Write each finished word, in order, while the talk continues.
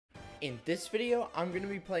In this video, I'm going to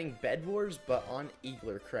be playing Bedwars, but on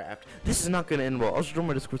EaglerCraft. This is not going to end well. I'll just throw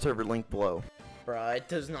my Discord server link below. Bruh, it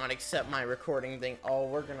does not accept my recording thing. Oh,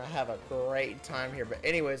 we're going to have a great time here. But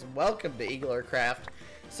anyways, welcome to EaglerCraft.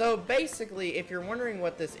 So basically, if you're wondering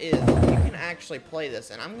what this is, you can actually play this.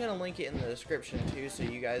 And I'm going to link it in the description too, so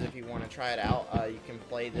you guys, if you want to try it out, you can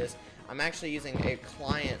play this. I'm actually using a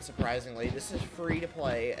client, surprisingly. This is free to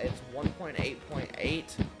play. It's 1.8.8.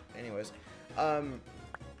 Anyways,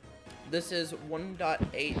 this is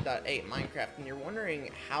 1.8.8 Minecraft, and you're wondering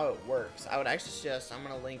how it works. I would actually suggest, I'm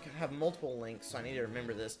going to have multiple links, so I need to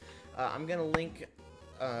remember this. I'm going to link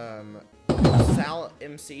Sal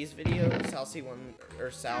MC's video, Sal C1,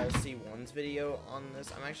 or Sal C1's video on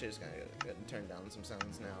this. I'm actually just going to turn down some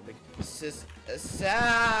sounds now, because this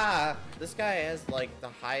guy has, like, the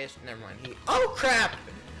highest, never mind, oh, crap!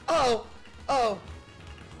 Oh!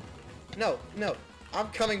 No, I'm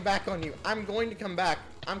coming back on you. I'm going to come back.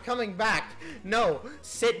 I'm coming back. No,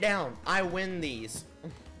 sit down. I win these.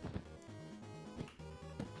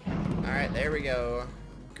 Alright, there we go.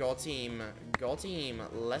 Goal team. Goal team.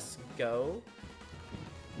 Let's go.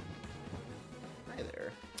 Hi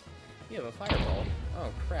there. You have a fireball.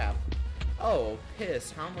 Oh, crap. Oh,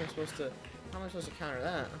 piss. How am I supposed to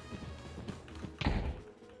counter that?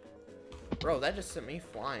 Bro, that just sent me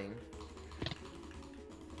flying.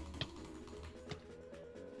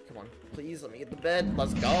 Come on, please let me get the bed.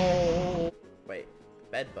 Let's go. Wait,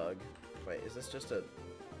 bed bug. Wait, is this just a...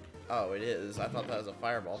 Oh, it is. I thought that was a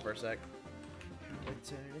fireball for a sec.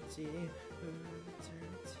 Eternity.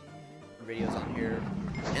 Videos on here.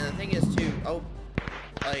 And the thing is, too,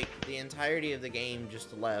 like, the entirety of the game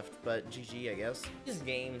just left, but GG, I guess. These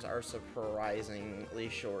games are surprisingly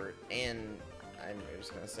short, and I'm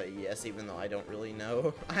just gonna say yes, even though I don't really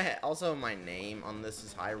know. Also, my name on this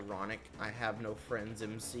is ironic. I have no friends,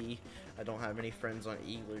 MC. I don't have any friends on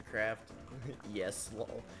EaglerCraft. Yes,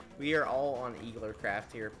 lol. We are all on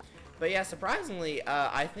EaglerCraft here. But yeah, surprisingly,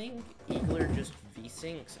 I think Eagler just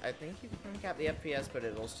V-syncs. I think you can uncap the FPS, but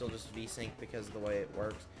it'll still just V-sync because of the way it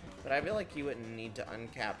works. But I feel like you wouldn't need to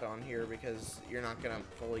uncap on here because you're not gonna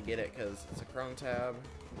fully get it because it's a Chrome tab.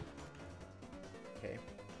 Okay.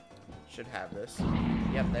 Should have this.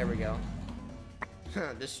 Yep, there we go.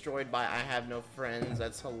 Destroyed by I have no friends.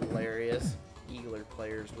 That's hilarious. Eagler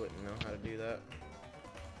players wouldn't know how to do that.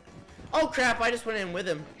 Oh crap, I just went in with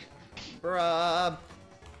him. Bruh.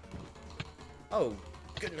 Oh,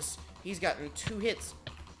 goodness. He's gotten 2 hits.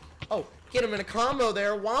 Oh, get him in a combo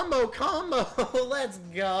there. Wombo combo. Let's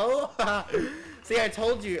go. See, I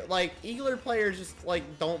told you, like, Eagler players just, like,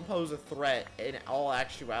 don't pose a threat in all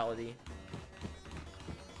actuality.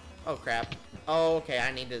 Oh crap. Oh, okay,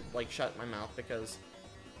 I need to, like, shut my mouth because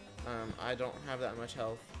I don't have that much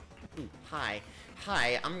health. Ooh, hi,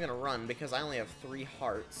 I'm gonna run because I only have 3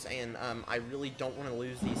 hearts, and I really don't want to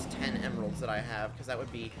lose these 10 emeralds that I have because that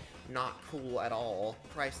would be not cool at all.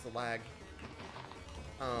 Christ, the lag.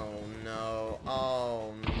 Oh no,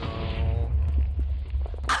 oh no.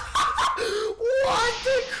 What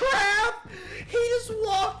the crap? He just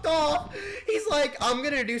walked off. He's like, I'm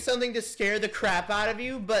gonna do something to scare the crap out of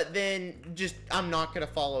you, but then just, I'm not gonna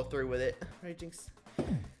follow through with it. Right, Jinx?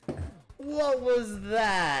 What was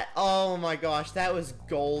that? Oh my gosh, that was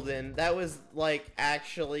golden. That was, like,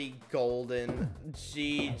 actually golden.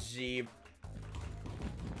 GG.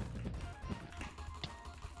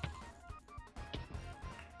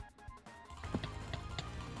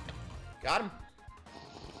 Got him.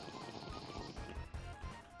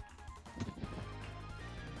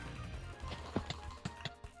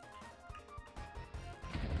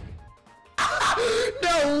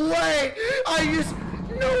 No way!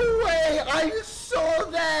 No way! I just saw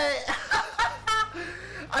that!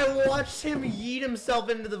 I watched him yeet himself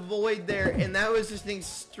into the void there, and that was just an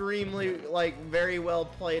extremely, like, very well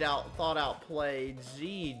played out, thought out play.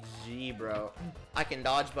 GG, bro. I can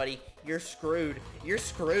dodge, buddy. You're screwed. You're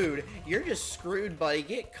screwed. You're just screwed, buddy.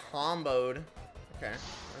 Get comboed. Okay.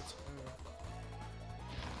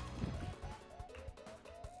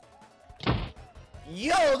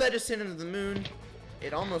 Yo, that just sent him to the moon.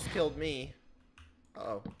 It almost killed me.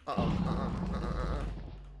 Uh-oh. Okay,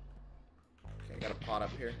 I got a pot up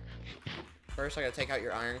here. First, I gotta take out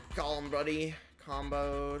your iron golem, buddy.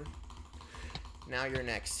 Comboed. Now you're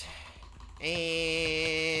next.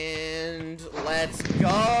 And let's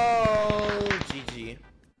go! GG.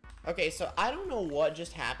 Okay, so I don't know what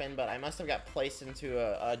just happened, but I must have got placed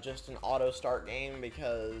into just an auto start game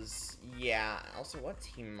because, yeah. Also, what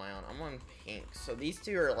team am I on? I'm on pink. So these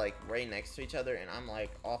two are, like, right next to each other, and I'm,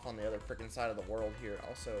 like, off on the other freaking side of the world here.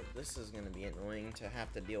 Also, this is going to be annoying to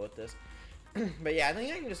have to deal with this. But yeah, I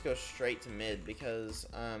think I can just go straight to mid because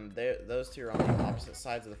those two are on the opposite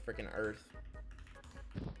sides of the freaking earth.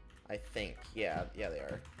 I think. Yeah, they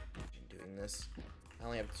are. I'm doing this. I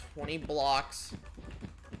only have 20 blocks.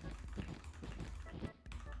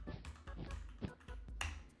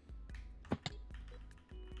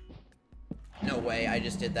 No way, I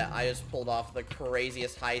just did that. I just pulled off the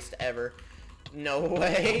craziest heist ever. No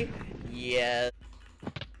way. Yes.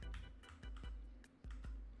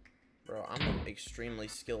 Bro, I'm extremely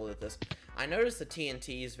skilled at this. I noticed the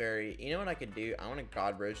TNT is very... You know what I could do? I want to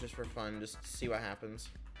God Bridge just for fun, just to see what happens.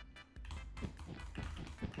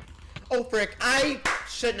 Oh, frick. I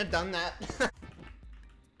shouldn't have done that.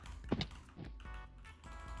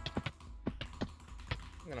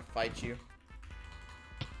 I'm gonna fight you.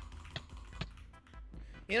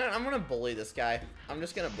 You know what? I'm gonna bully this guy. I'm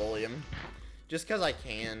just gonna bully him. Just because I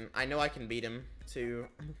can. I know I can beat him, too.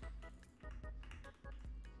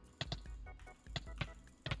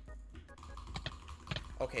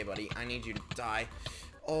 Okay, buddy. I need you to die.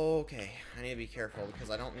 Okay. I need to be careful because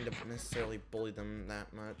I don't need to necessarily bully them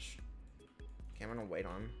that much. Okay, I'm gonna wait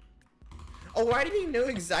on. Oh, why did he know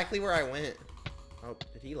exactly where I went? Oh,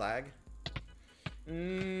 did he lag?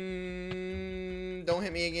 Don't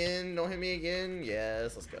hit me again. Don't hit me again.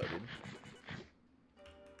 Yes, let's go, dude.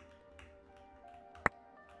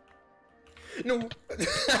 No.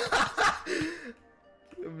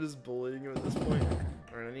 I'm just bullying him at this point.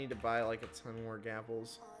 Alright, I need to buy like a ton more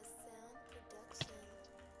gapples.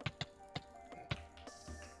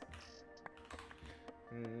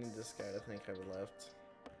 This guy, I think I've left.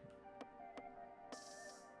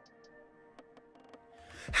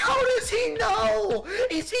 How does he know?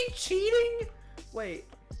 Is he cheating? Wait.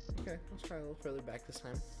 Okay, let's try a little further back this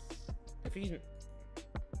time. If he's...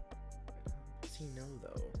 Does he know,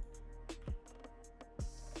 though?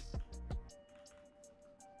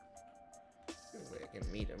 No way I can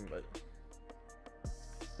meet him, but...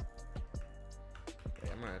 Okay,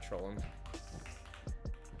 I'm gonna troll him.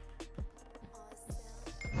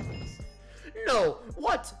 No!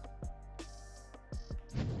 What?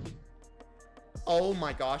 Oh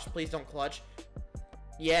my gosh, please don't clutch.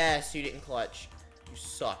 Yes, you didn't clutch. You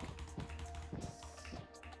suck.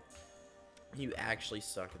 You actually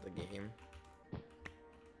suck at the game.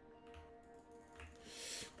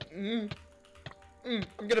 I'm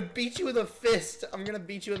gonna beat you with a fist. I'm gonna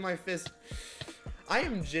beat you with my fist. I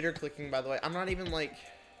am jitter clicking, by the way. I'm not even like...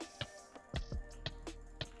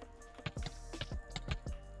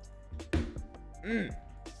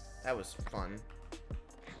 That was fun.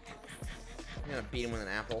 I'm gonna beat him with an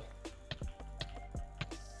apple.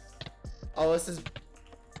 Oh, this is...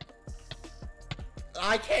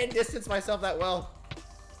 I can't distance myself that well.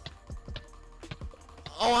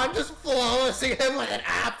 Oh, I'm just flawlessing him with an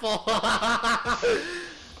apple.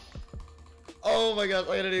 Oh my god,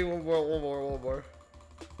 I gotta do one more.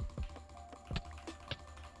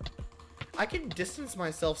 I can distance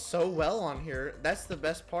myself so well on here. That's the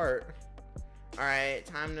best part. Alright,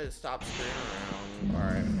 time to stop screwing around.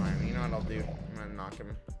 Alright, fine. You know what I'll do? I'm gonna knock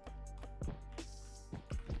him.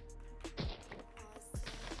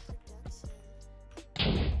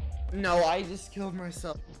 No, I just killed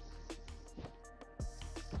myself.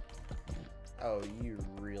 Oh, you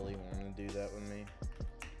really want to do that with me?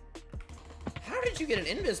 How did you get an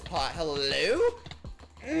invis pot? Hello?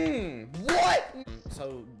 What?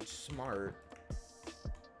 So smart.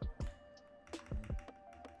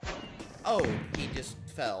 Oh, he just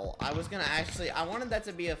fell. I was gonna actually, I wanted that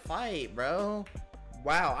to be a fight, bro.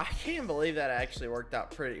 Wow, I can't believe that actually worked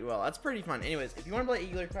out pretty well. That's pretty fun. Anyways, if you want to play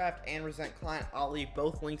EaglerCraft and Resent Client, I'll leave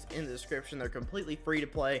both links in the description. They're completely free to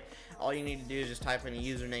play. All you need to do is just type in a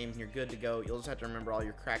username and you're good to go. You'll just have to remember all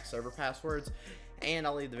your cracked server passwords. And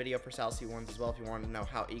I'll leave the video for South Sea ones as well if you want to know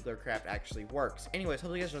how EaglerCraft actually works. Anyways,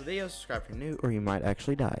 hope you guys enjoyed the video. Subscribe if you're new, or you might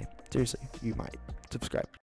actually die. Seriously, you might. Subscribe.